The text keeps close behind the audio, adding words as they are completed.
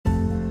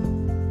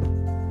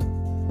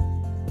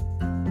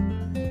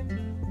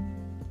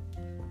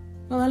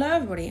Well, hello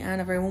everybody and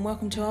a very warm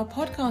welcome to our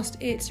podcast.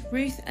 It's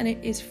Ruth and it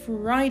is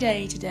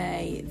Friday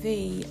today,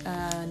 the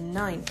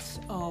 9th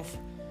of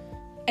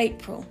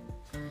April.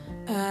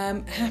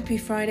 Happy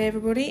Friday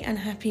everybody and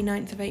happy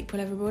 9th of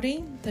April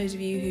everybody. Those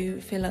of you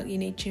who feel like you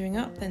need cheering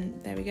up, then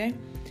there we go.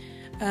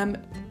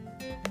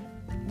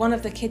 One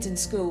of the kids in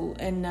school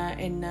in our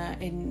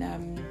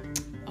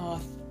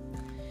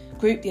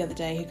group the other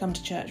day who come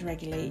to church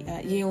regularly,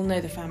 you all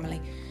know the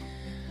family,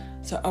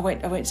 so I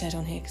won't say it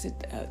on here because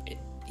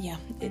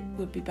it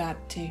would be bad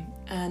too.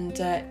 And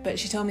but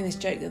she told me this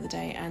joke the other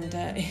day, and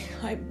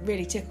it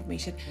really tickled me.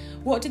 She said,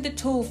 "What did the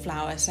tall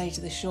flower say to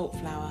the short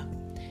flower?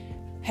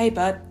 Hey,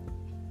 bud."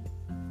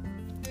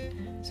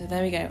 So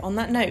there we go. On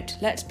that note,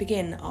 let's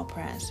begin our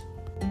prayers.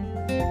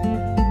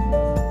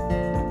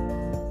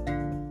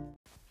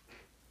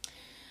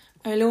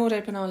 O Lord,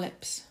 open our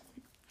lips,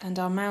 and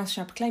our mouth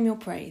shall proclaim your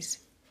praise.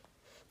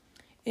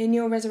 In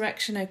your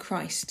resurrection, O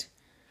Christ,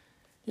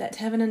 let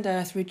heaven and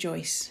earth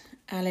rejoice.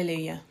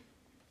 Alleluia.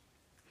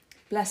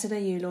 Blessed are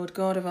you, Lord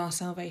God of our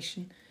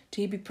salvation.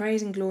 To you be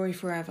praise and glory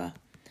forever.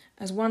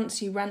 As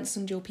once you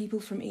ransomed your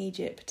people from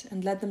Egypt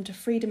and led them to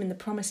freedom in the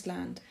promised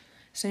land,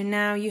 so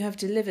now you have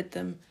delivered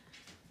them.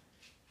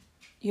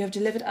 You have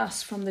delivered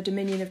us from the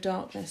dominion of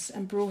darkness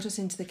and brought us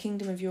into the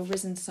kingdom of your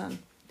risen Son.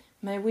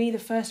 May we, the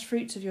first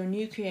fruits of your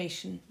new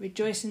creation,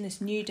 rejoice in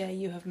this new day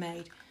you have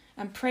made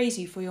and praise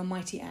you for your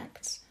mighty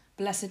acts.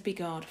 Blessed be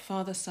God,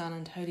 Father, Son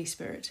and Holy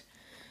Spirit.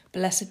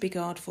 Blessed be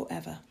God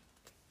forever.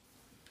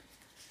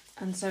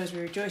 And so as we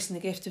rejoice in the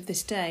gift of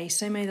this day,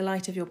 so may the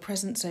light of your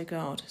presence, O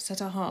God,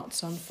 set our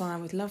hearts on fire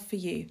with love for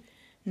you,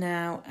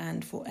 now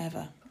and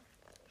forever.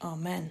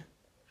 Amen.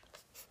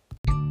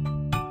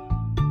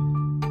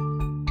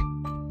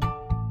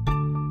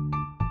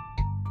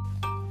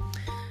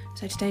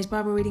 So today's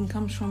Bible reading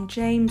comes from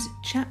James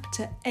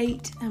chapter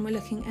 8, and we're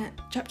looking at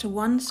chapter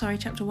 1,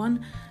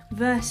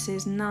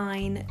 verses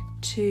 9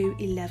 to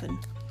 11.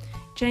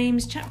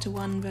 James chapter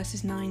 1,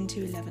 verses 9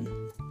 to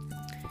 11.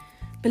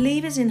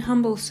 Believers in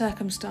humble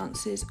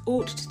circumstances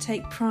ought to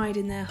take pride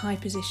in their high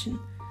position,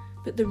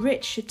 but the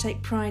rich should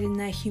take pride in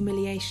their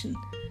humiliation,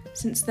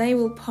 since they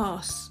will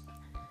pass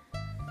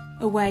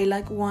away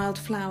like wild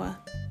flower.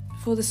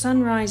 For the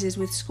sun rises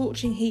with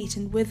scorching heat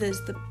and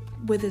withers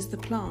the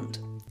plant.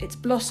 Its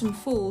blossom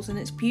falls and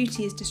its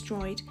beauty is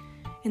destroyed.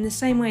 In the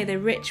same way, the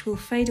rich will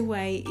fade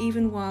away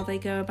even while they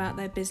go about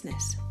their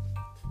business.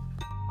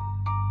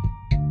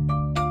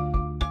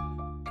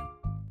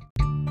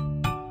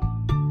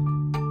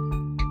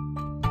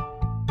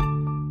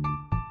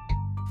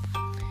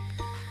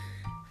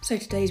 So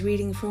today's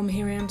reading from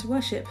Here I Am to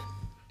Worship.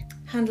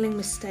 Handling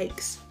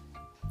mistakes.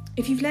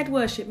 If you've led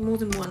worship more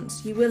than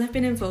once, you will have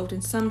been involved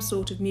in some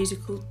sort of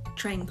musical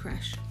train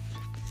crash.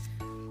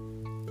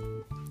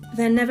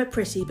 They're never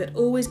pretty, but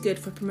always good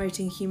for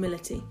promoting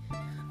humility.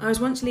 I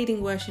was once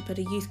leading worship at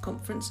a youth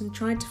conference and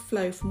tried to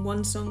flow from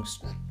one song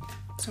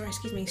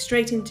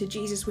straight into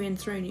Jesus We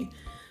Enthrone You.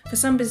 For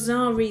some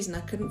bizarre reason,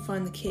 I couldn't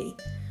find the key.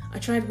 I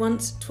tried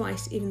once,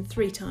 twice, even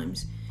 3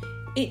 times.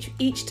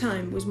 Each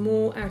time was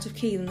more out of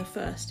key than the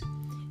first.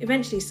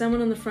 Eventually,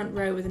 someone on the front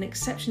row with an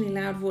exceptionally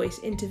loud voice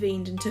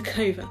intervened and took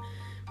over.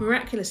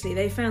 Miraculously,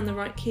 they found the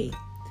right key.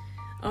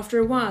 After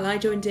a while, I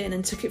joined in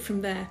and took it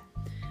from there.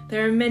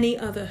 There are many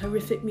other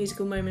horrific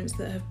musical moments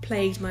that have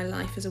plagued my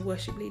life as a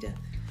worship leader.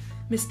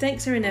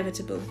 Mistakes are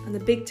inevitable, and the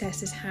big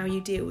test is how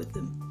you deal with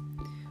them.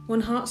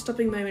 One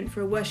heart-stopping moment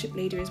for a worship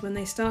leader is when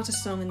they start a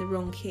song in the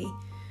wrong key.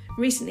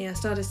 Recently, I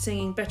started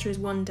singing Better Is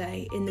One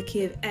Day in the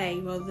key of A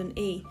rather than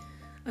E.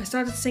 I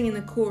started singing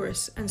the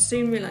chorus and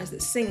soon realised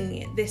that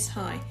singing it this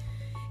high,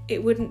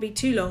 it wouldn't be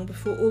too long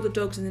before all the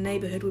dogs in the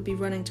neighbourhood would be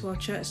running to our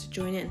church to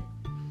join in.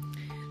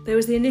 There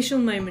was the initial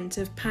moment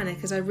of panic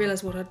as I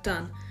realised what I'd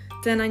done.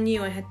 Then I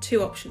knew I had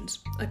 2 options.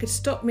 I could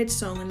stop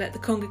mid-song and let the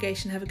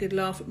congregation have a good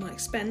laugh at my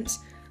expense.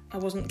 I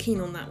wasn't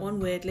keen on that one,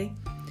 weirdly.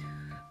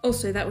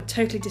 Also, that would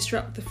totally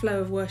disrupt the flow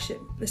of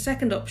worship. The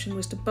second option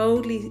was to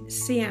boldly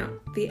see out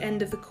the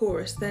end of the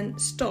chorus, then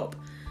stop,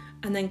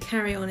 and then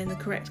carry on in the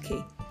correct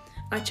key.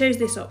 I chose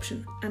this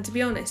option, and to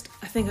be honest,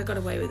 I think I got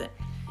away with it.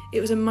 It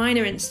was a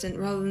minor incident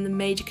rather than the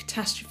major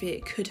catastrophe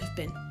it could have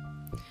been.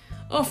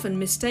 Often,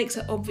 mistakes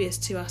are obvious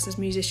to us as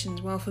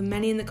musicians, while for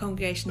many in the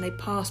congregation they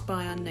pass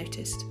by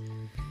unnoticed.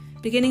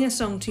 Beginning a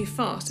song too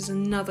fast is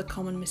another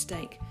common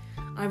mistake.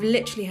 I've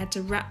literally had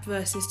to rap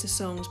verses to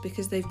songs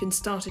because they've been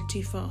started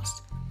too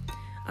fast.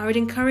 I would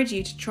encourage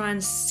you to try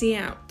and see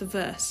out the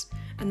verse,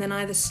 and then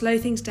either slow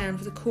things down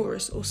for the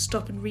chorus or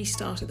stop and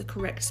restart at the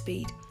correct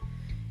speed.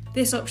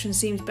 This option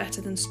seems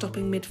better than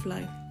stopping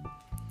mid-flow.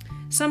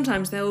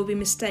 Sometimes there will be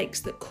mistakes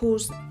that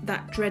cause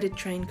that dreaded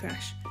train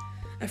crash.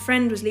 A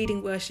friend was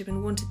leading worship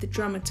and wanted the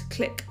drummer to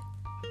click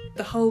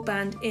the whole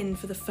band in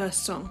for the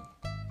first song.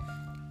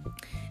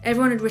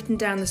 Everyone had written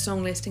down the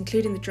song list,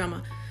 including the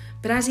drummer,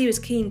 but as he was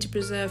keen to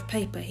preserve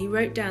paper, he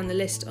wrote down the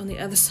list on the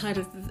other side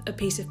of a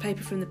piece of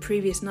paper from the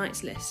previous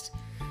night's list.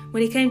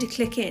 When he came to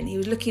click in, he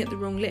was looking at the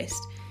wrong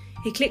list.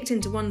 He clicked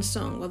into one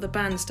song while the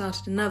band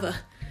started another.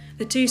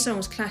 The 2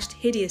 songs clashed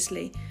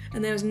hideously,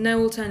 and there was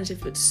no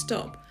alternative but to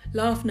stop,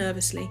 laugh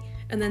nervously,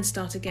 and then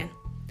start again.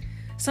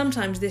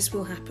 Sometimes this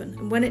will happen,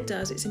 and when it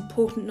does, it's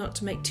important not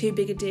to make too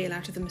big a deal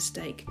out of the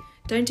mistake.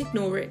 Don't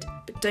ignore it,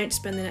 but don't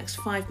spend the next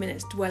 5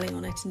 minutes dwelling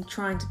on it and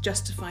trying to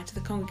justify to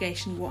the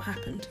congregation what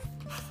happened.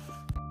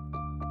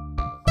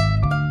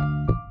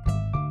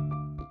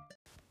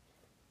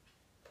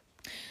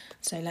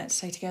 So let's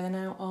say together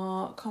now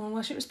our common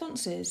worship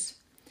responses.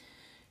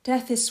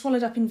 Death is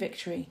swallowed up in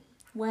victory.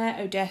 Where,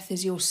 O death,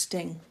 is your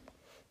sting?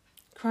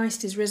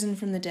 Christ is risen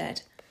from the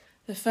dead,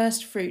 the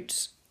first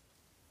fruits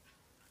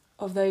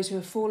of those who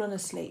have fallen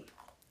asleep.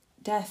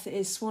 Death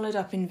is swallowed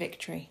up in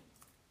victory.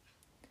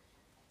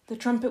 The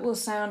trumpet will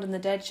sound and the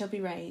dead shall be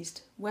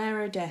raised.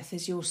 Where, O death,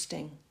 is your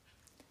sting?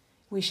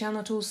 We shall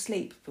not all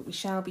sleep, but we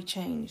shall be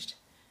changed.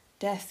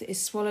 Death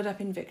is swallowed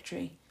up in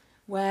victory.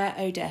 Where,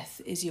 O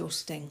death, is your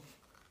sting?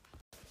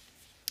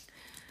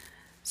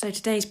 So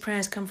today's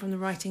prayers come from the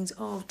writings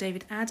of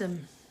David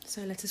Adam.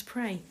 So let us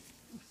pray.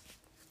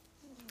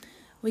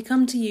 We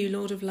come to you,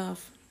 Lord of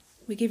love.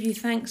 We give you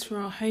thanks for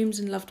our homes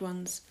and loved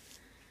ones.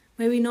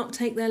 May we not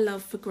take their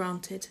love for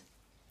granted.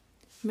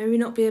 May we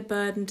not be a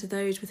burden to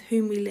those with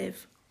whom we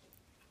live.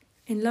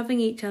 In loving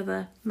each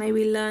other, may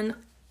we learn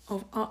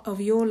of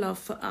your love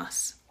for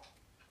us.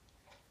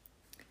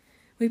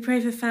 We pray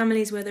for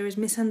families where there is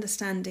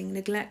misunderstanding,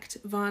 neglect,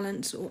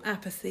 violence or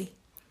apathy.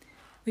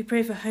 We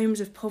pray for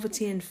homes of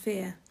poverty and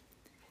fear.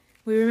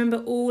 We remember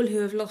all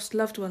who have lost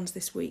loved ones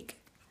this week,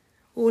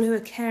 all who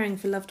are caring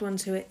for loved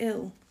ones who are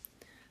ill,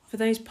 for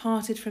those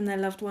parted from their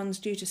loved ones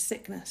due to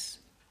sickness.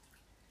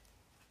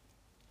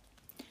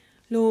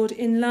 Lord,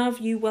 in love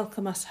you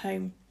welcome us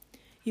home.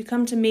 You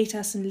come to meet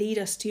us and lead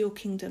us to your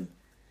kingdom.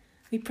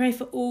 We pray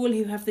for all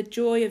who have the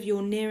joy of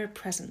your nearer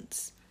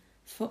presence,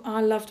 for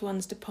our loved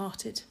ones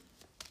departed.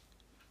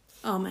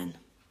 Amen.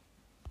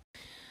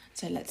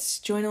 So let's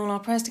join all our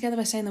prayers together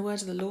by saying the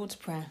words of the Lord's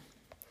Prayer.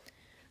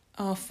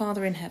 Our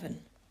Father in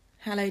heaven,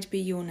 hallowed be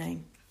your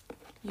name.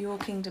 Your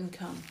kingdom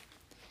come.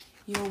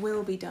 Your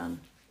will be done,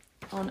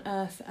 on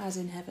earth as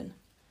in heaven.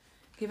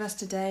 Give us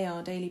today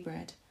our daily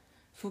bread.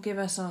 Forgive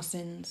us our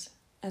sins,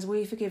 as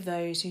we forgive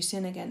those who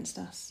sin against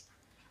us.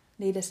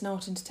 Lead us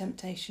not into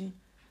temptation,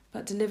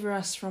 but deliver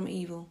us from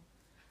evil.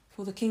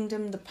 For the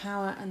kingdom, the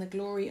power and the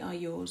glory are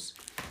yours,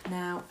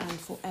 now and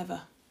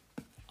forever.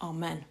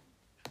 Amen.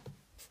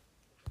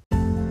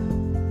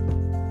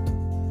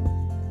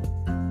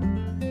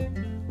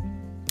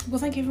 Well,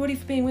 thank you everybody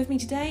for being with me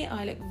today.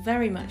 I look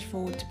very much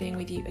forward to being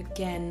with you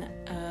again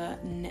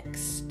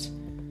next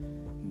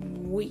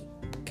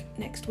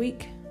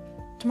week,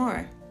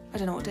 tomorrow. I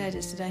don't know what day it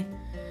is today.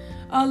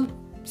 I'll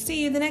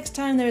see you the next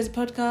time there is a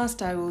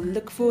podcast. I will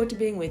look forward to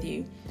being with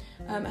you.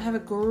 Have a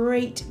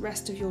great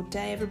rest of your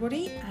day,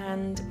 everybody,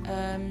 and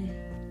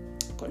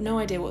got no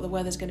idea what the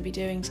weather's going to be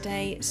doing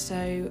today,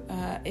 so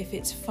if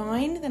it's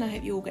fine, then I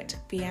hope you all get to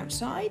be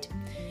outside.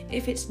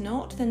 If it's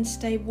not, then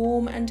stay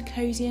warm and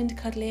cosy and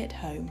cuddly at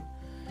home.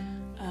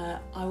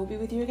 I will be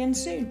with you again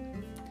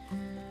soon.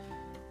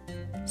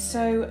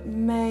 So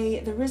may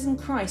the risen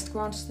Christ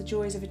grant us the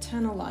joys of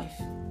eternal life.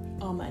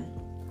 Amen.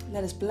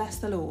 Let us bless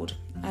the Lord.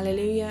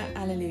 Alleluia,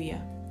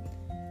 alleluia.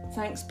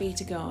 Thanks be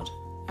to God.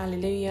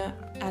 Alleluia,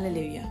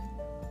 alleluia.